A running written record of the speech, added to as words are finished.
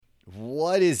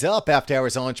What is up, After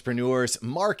Hours Entrepreneurs?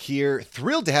 Mark here.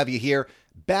 Thrilled to have you here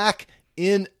back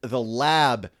in the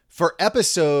lab for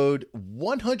episode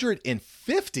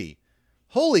 150.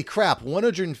 Holy crap,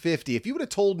 150. If you would have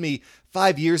told me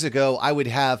 5 years ago I would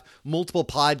have multiple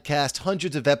podcasts,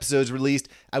 hundreds of episodes released,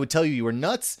 I would tell you you were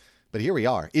nuts. But here we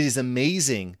are. It is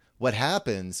amazing what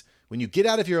happens when you get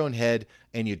out of your own head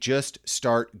and you just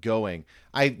start going.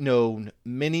 I've known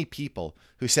many people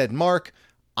who said, Mark,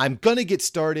 I'm going to get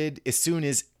started as soon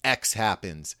as X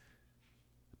happens.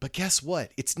 But guess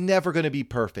what? It's never going to be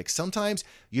perfect. Sometimes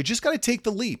you just got to take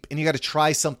the leap and you got to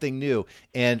try something new.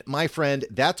 And my friend,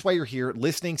 that's why you're here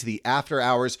listening to the After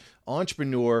Hours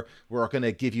Entrepreneur. We're going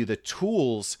to give you the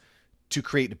tools to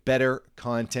create better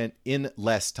content in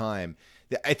less time.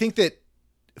 I think that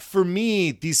for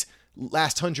me, these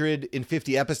last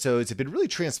 150 episodes have been really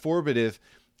transformative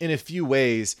in a few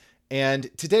ways. And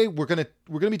today we're gonna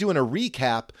be doing a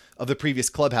recap of the previous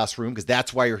Clubhouse room, because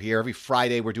that's why you're here. Every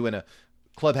Friday we're doing a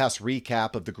Clubhouse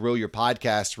recap of the Grow Your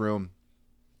Podcast room.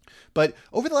 But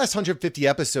over the last 150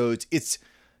 episodes, it's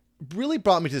really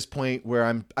brought me to this point where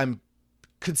I'm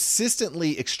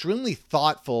consistently extremely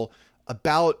thoughtful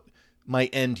about my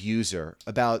end user,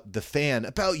 about the fan,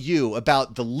 about you,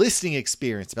 about the listening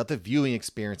experience, about the viewing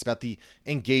experience, about the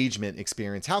engagement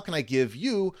experience. How can I give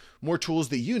you more tools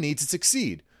that you need to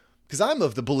succeed? Because I'm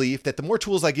of the belief that the more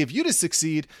tools I give you to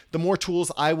succeed, the more tools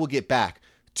I will get back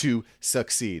to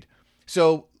succeed.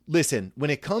 So listen, when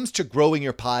it comes to growing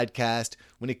your podcast,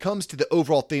 when it comes to the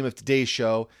overall theme of today's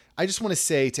show, I just want to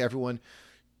say to everyone,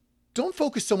 don't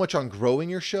focus so much on growing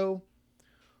your show.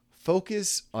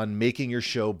 Focus on making your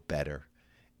show better.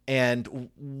 And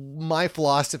my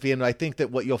philosophy, and I think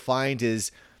that what you'll find is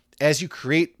as you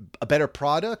create a better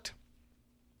product,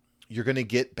 you're going to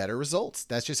get better results.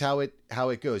 That's just how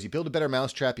it goes. You build a better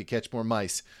mousetrap, you catch more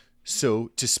mice,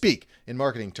 so to speak, in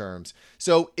marketing terms.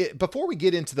 So before we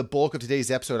get into the bulk of today's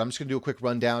episode, I'm just going to do a quick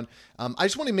rundown. I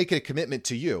just want to make it a commitment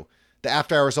to you, the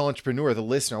After Hours Entrepreneur, the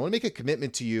listener. I want to make a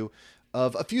commitment to you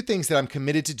of a few things that I'm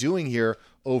committed to doing here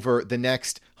over the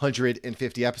next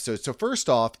 150 episodes. So first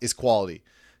off is quality.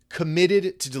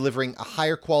 Committed to delivering a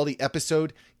higher quality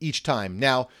episode each time.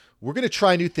 Now, we're going to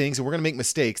try new things and we're going to make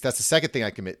mistakes. That's the second thing I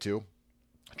commit to.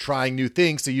 Trying new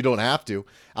things so you don't have to.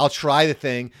 I'll try the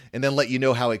thing and then let you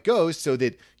know how it goes so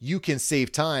that you can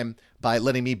save time by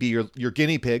letting me be your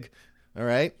guinea pig. All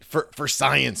right? For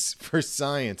science.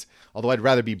 Although I'd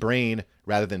rather be brain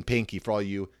rather than pinky for all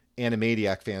you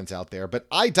Animaniac fans out there. But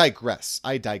I digress.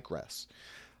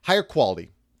 Higher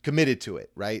quality. Committed to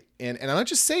it, right? And I'm not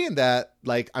just saying that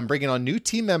like I'm bringing on new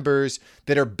team members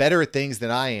that are better at things than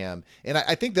I am. And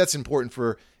I think that's important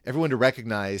for everyone to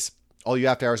recognize, all you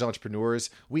After Hours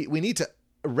Entrepreneurs. We need to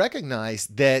recognize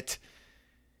that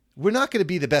we're not going to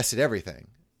be the best at everything.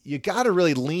 You got to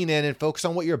really lean in and focus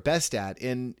on what you're best at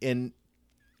and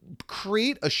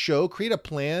create a show, create a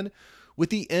plan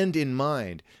with the end in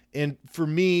mind. And for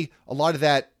me, a lot of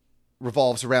that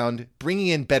revolves around bringing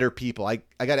in better people. I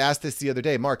got asked this the other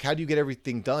day, Mark, how do you get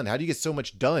everything done? How do you get so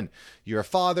much done? You're a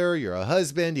father, you're a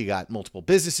husband, you got multiple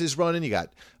businesses running, you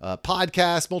got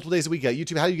podcasts multiple days a week, you got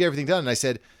YouTube. How do you get everything done? And I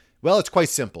said, well, it's quite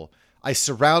simple. I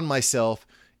surround myself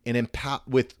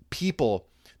with people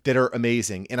that are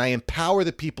amazing, and I empower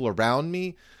the people around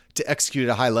me to execute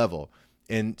at a high level.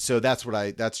 And so that's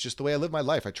just the way I live my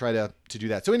life. I try to do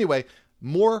that. So anyway,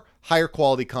 more higher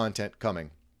quality content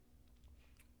coming.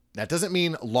 That doesn't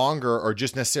mean longer or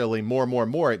just necessarily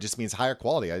more. It just means higher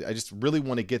quality. I just really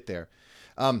want to get there.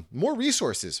 More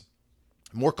resources,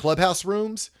 more Clubhouse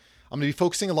rooms. I'm going to be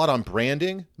focusing a lot on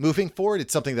branding moving forward.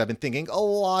 It's something that I've been thinking a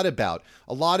lot about,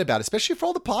 especially for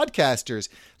all the podcasters.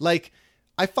 Like,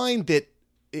 I find that,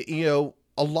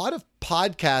 a lot of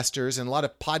podcasters and a lot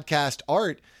of podcast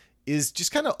art is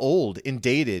just kind of old and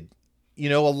dated.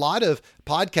 A lot of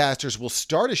podcasters will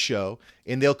start a show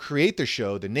and they'll create their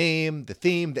show, the name, the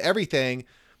theme, the everything,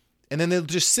 and then they'll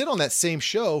just sit on that same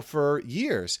show for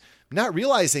years, not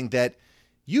realizing that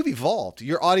you've evolved,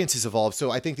 your audience has evolved.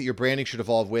 So I think that your branding should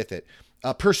evolve with it.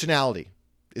 Personality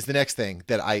is the next thing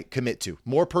that I commit to.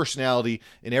 More personality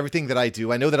in everything that I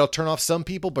do. I know that I'll turn off some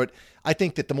people, but I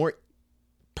think that the more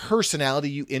personality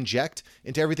you inject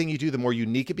into everything you do, the more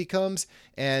unique it becomes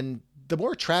and the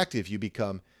more attractive you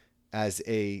become as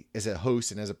a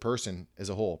host and as a person as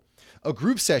a whole.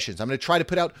 Group sessions. I'm going to try to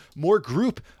put out more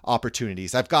group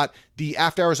opportunities. I've got the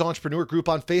After Hours Entrepreneur group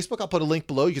on Facebook. I'll put a link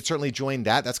below. You can certainly join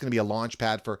that. That's going to be a launch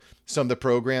pad for some of the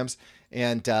programs.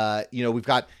 And, we've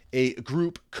got a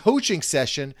group coaching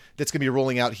session that's going to be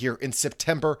rolling out here in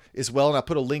September as well. And I'll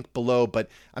put a link below, but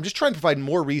I'm just trying to provide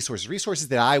more resources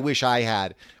that I wish I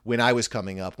had when I was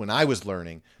coming up, when I was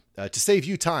learning. to save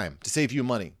you time, to save you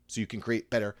money, so you can create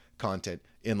better content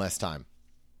in less time.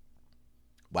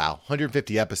 Wow,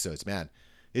 150 episodes, man.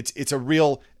 It's a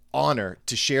real honor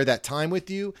to share that time with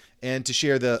you and to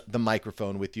share the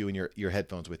microphone with you and your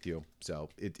headphones with you. So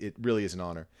it really is an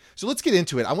honor. So let's get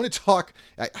into it. I want to talk,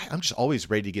 I'm just always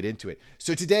ready to get into it.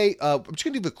 So today, I'm just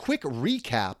going to do a quick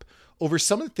recap over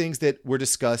some of the things that were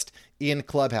discussed in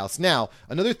Clubhouse. Now,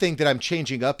 another thing that I'm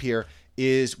changing up here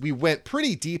is we went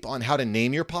pretty deep on how to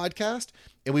name your podcast,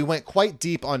 and we went quite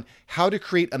deep on how to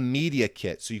create a media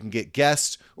kit so you can get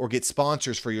guests or get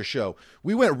sponsors for your show.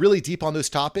 We went really deep on those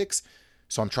topics,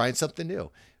 so I'm trying something new.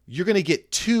 You're going to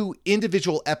get 2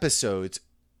 individual episodes.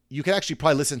 You can actually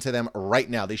probably listen to them right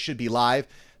now. They should be live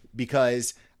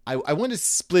because I want to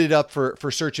split it up for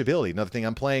searchability. Another thing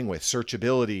I'm playing with,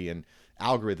 searchability and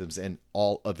algorithms and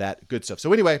all of that good stuff.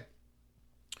 So anyway,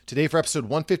 today for episode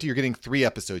 150, you're getting 3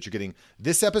 episodes. You're getting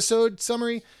this episode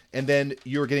summary, and then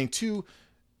you're getting 2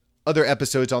 other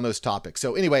episodes on those topics.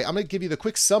 So anyway, I'm going to give you the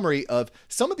quick summary of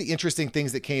some of the interesting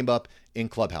things that came up in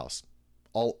Clubhouse,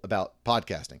 all about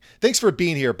podcasting. Thanks for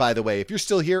being here, by the way. If you're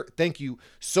still here, thank you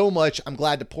so much. I'm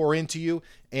glad to pour into you.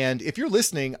 And if you're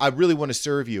listening, I really want to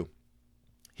serve you.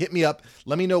 Hit me up.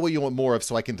 Let me know what you want more of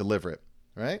so I can deliver it.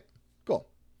 All right? Cool.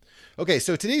 Okay,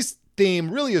 so today's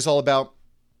theme really is all about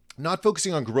not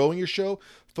focusing on growing your show,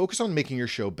 focus on making your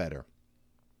show better.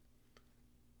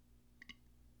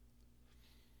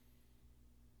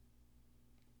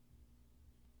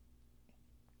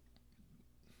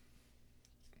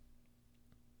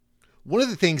 One of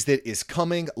the things that is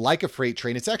coming like a freight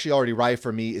train, it's actually already arrived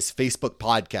for me, is Facebook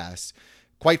podcasts.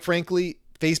 Quite frankly,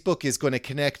 Facebook is going to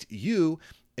connect you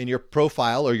and your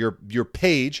profile or your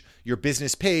page, your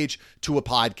business page, to a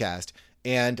podcast.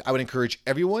 And I would encourage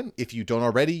everyone, if you don't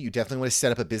already, you definitely want to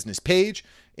set up a business page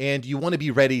and you want to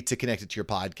be ready to connect it to your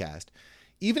podcast.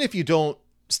 Even if you don't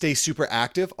stay super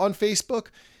active on Facebook,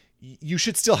 you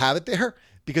should still have it there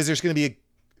because there's going to be a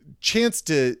chance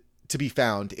to be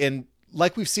found. And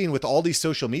like we've seen with all these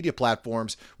social media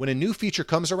platforms, when a new feature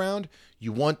comes around,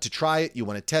 you want to try it, you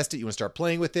want to test it, you want to start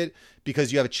playing with it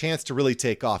because you have a chance to really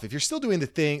take off. If you're still doing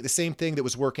the same thing that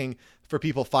was working for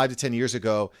people 5 to 10 years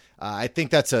ago, I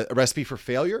think that's a recipe for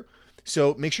failure.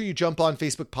 So make sure you jump on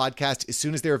Facebook Podcast as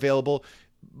soon as they're available.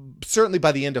 Certainly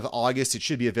by the end of August, it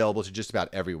should be available to just about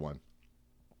everyone.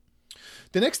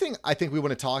 The next thing I think we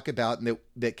want to talk about and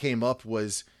that came up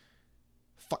was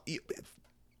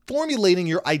formulating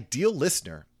your ideal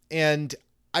listener. And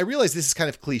I realize this is kind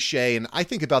of cliche, and I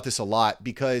think about this a lot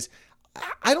because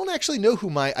I don't actually know who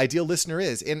my ideal listener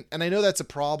is. And I know that's a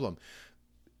problem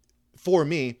for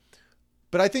me,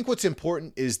 but I think what's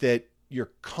important is that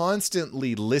you're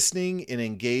constantly listening and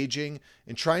engaging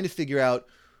and trying to figure out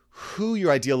who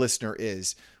your ideal listener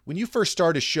is. When you first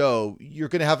start a show, you're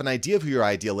going to have an idea of who your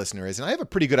ideal listener is. And I have a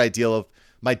pretty good idea of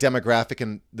my demographic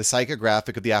and the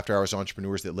psychographic of the After Hours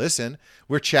entrepreneurs that listen.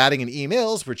 We're chatting in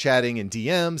emails, we're chatting in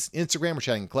DMs, Instagram, we're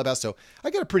chatting in Clubhouse. So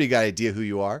I got a pretty good idea who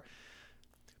you are,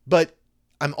 but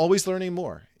I'm always learning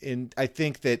more. And I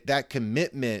think that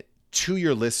commitment to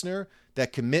your listener,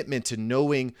 that commitment to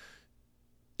knowing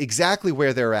exactly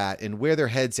where they're at and where their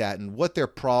head's at and what their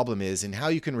problem is and how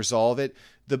you can resolve it,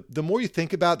 the more you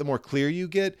think about it, the more clear you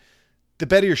get, the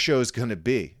better your show is going to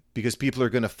be, because people are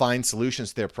going to find solutions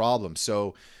to their problems.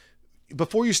 So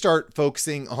before you start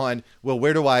focusing on, well,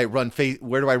 where do I run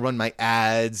my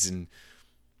ads and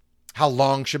how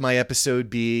long should my episode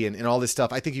be and all this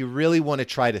stuff, I think you really want to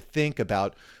try to think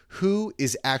about who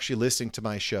is actually listening to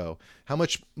my show. How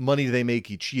much money do they make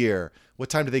each year? What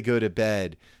time do they go to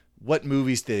bed? What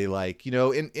movies do they like?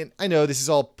 And I know this is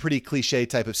all pretty cliche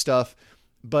type of stuff,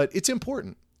 but it's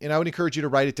important. And I would encourage you to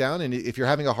write it down. And if you're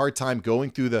having a hard time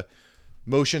going through the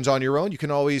motions on your own, you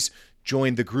can always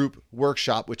join the group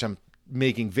workshop, which I'm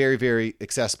making very, very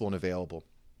accessible and available.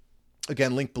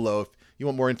 Again, link below. If you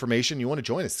want more information, you want to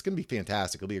join us, it's going to be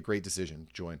fantastic. It'll be a great decision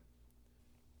to join.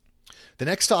 The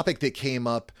next topic that came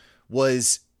up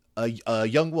was a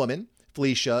young woman,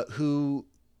 Felicia, who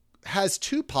has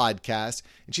 2 podcasts,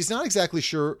 and she's not exactly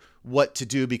sure what to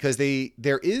do because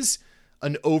there is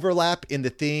an overlap in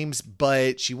the themes,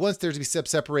 but she wants there to be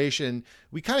separation.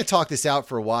 We kind of talked this out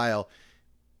for a while.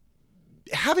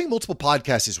 Having multiple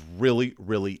podcasts is really,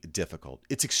 really difficult.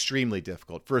 It's extremely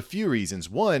difficult for a few reasons.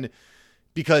 One,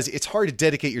 because it's hard to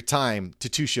dedicate your time to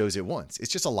 2 shows at once.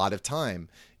 It's just a lot of time.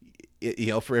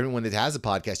 For everyone that has a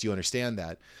podcast, you understand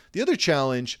that. The other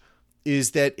challenge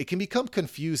is that it can become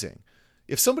confusing.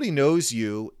 If somebody knows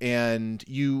you and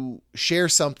you share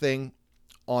something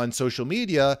on social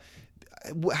media,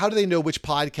 how do they know which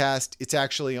podcast it's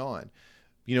actually on?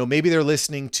 Maybe they're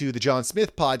listening to the John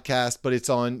Smith podcast, but it's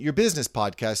on your business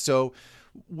podcast. So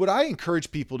what I encourage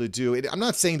people to do, and I'm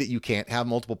not saying that you can't have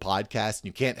multiple podcasts and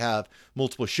you can't have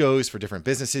multiple shows for different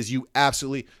businesses. You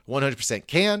absolutely 100%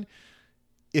 can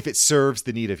if it serves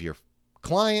the need of your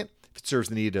client, if it serves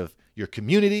the need of your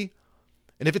community,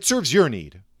 and if it serves your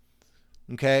need.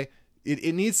 Okay?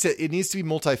 It needs to be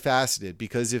multifaceted,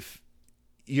 because if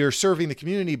you're serving the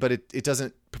community, but it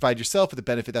doesn't provide yourself with a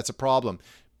benefit, that's a problem.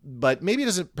 But maybe it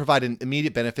doesn't provide an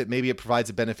immediate benefit. Maybe it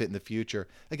provides a benefit in the future.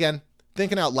 Again,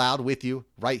 thinking out loud with you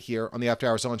right here on the After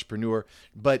Hours Entrepreneur.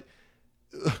 But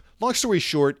long story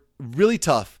short, really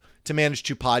tough to manage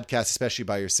 2 podcasts, especially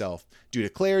by yourself, due to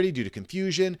clarity, due to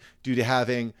confusion, due to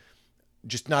having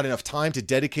just not enough time to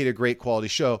dedicate a great quality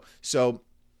show. So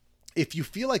if you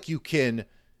feel like you can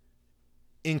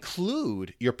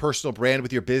include your personal brand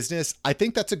with your business, I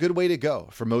think that's a good way to go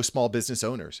for most small business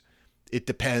owners. It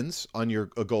depends on your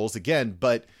goals again,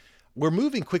 but we're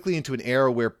moving quickly into an era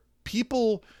where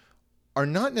people are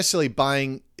not necessarily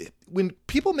buying. When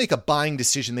people make a buying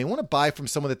decision, they want to buy from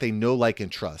someone that they know, like,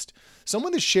 and trust.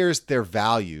 Someone that shares their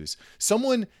values,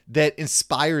 someone that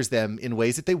inspires them in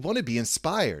ways that they want to be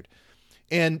inspired.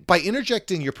 And by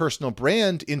interjecting your personal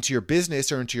brand into your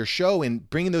business or into your show and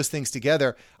bringing those things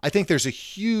together, I think there's a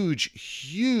huge,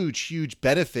 huge, huge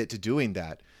benefit to doing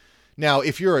that. Now,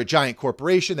 if you're a giant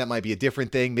corporation, that might be a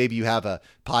different thing. Maybe you have a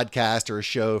podcast or a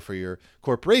show for your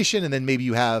corporation, and then maybe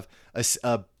you have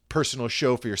a personal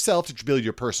show for yourself to build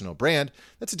your personal brand.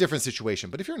 That's a different situation.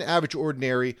 But if you're an average,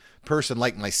 ordinary person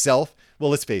like myself,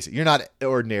 well, let's face it, you're not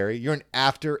ordinary. You're an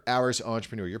after-hours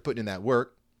entrepreneur. You're putting in that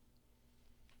work.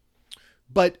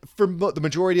 But for the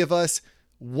majority of us,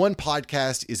 1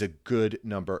 podcast is a good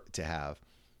number to have.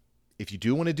 If you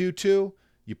do want to do 2,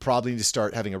 you probably need to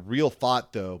start having a real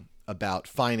thought, though, about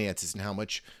finances and how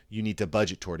much you need to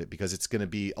budget toward it, because it's going to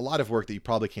be a lot of work that you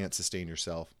probably can't sustain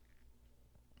yourself.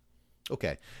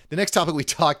 Okay. The next topic we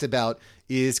talked about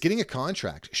is getting a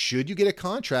contract. Should you get a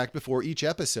contract before each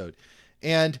episode?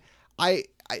 And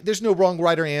there's no wrong,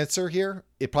 right, or answer here.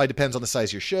 It probably depends on the size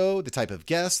of your show, the type of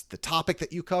guest, the topic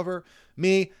that you cover.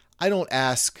 Me, I don't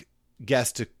ask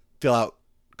guests to fill out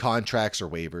contracts or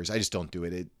waivers. I just don't do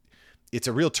it. It's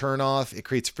a real turnoff. It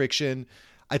creates friction.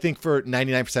 I think for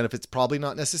 99% of it's probably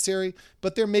not necessary,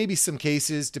 but there may be some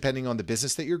cases, depending on the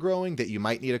business that you're growing, that you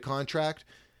might need a contract.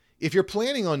 If you're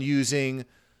planning on using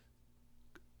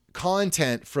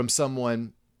content from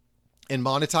someone and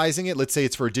monetizing it, let's say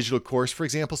it's for a digital course, for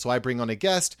example, so I bring on a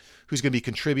guest who's going to be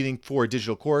contributing for a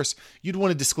digital course, you'd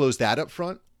want to disclose that up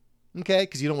front, okay?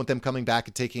 Because you don't want them coming back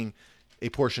and taking a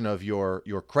portion of your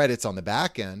credits on the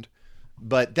back end,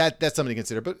 but that's something to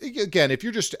consider. But again, if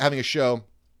you're just having a show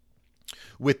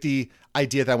with the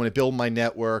idea that I want to build my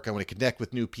network, I want to connect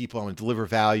with new people, I want to deliver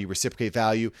value, reciprocate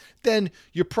value, then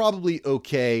you're probably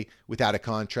okay without a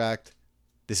contract.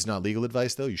 This is not legal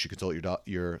advice, though. You should consult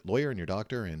your lawyer and your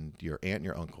doctor and your aunt and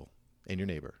your uncle and your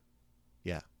neighbor.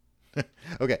 Yeah.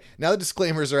 Okay. Now the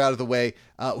disclaimers are out of the way.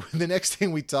 The next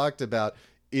thing we talked about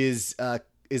is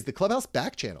the Clubhouse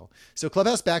back channel. So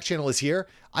Clubhouse back channel is here.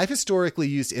 I've historically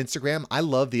used Instagram. I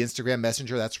love the Instagram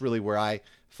Messenger. That's really where I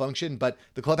function, but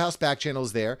the Clubhouse back channel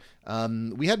is there.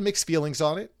 We had mixed feelings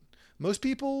on it. Most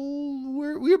people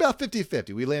we were about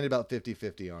 50-50. We landed about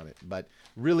 50-50 on it, but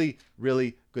really,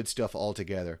 really good stuff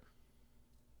altogether.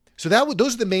 So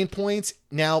those are the main points.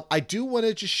 Now, I do want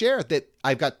to just share that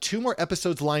I've got 2 more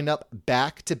episodes lined up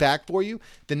back to back for you.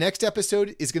 The next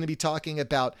episode is going to be talking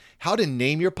about how to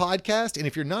name your podcast. And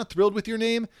if you're not thrilled with your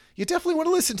name, you definitely want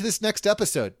to listen to this next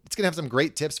episode. It's going to have some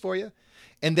great tips for you.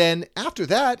 And then after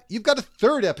that, you've got a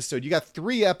 3rd episode. You got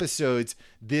 3 episodes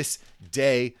this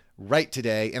day, right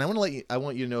today. And I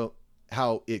want you to know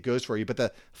how it goes for you. But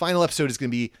the final episode is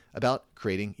going to be about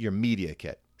creating your media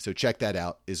kit. So check that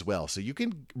out as well. So you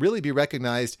can really be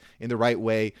recognized in the right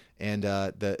way and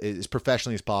as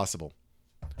professionally as possible.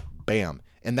 Bam.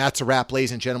 And that's a wrap,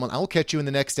 ladies and gentlemen. I will catch you in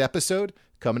the next episode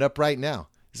coming up right now.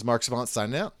 This is Mark Savant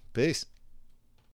signing out. Peace.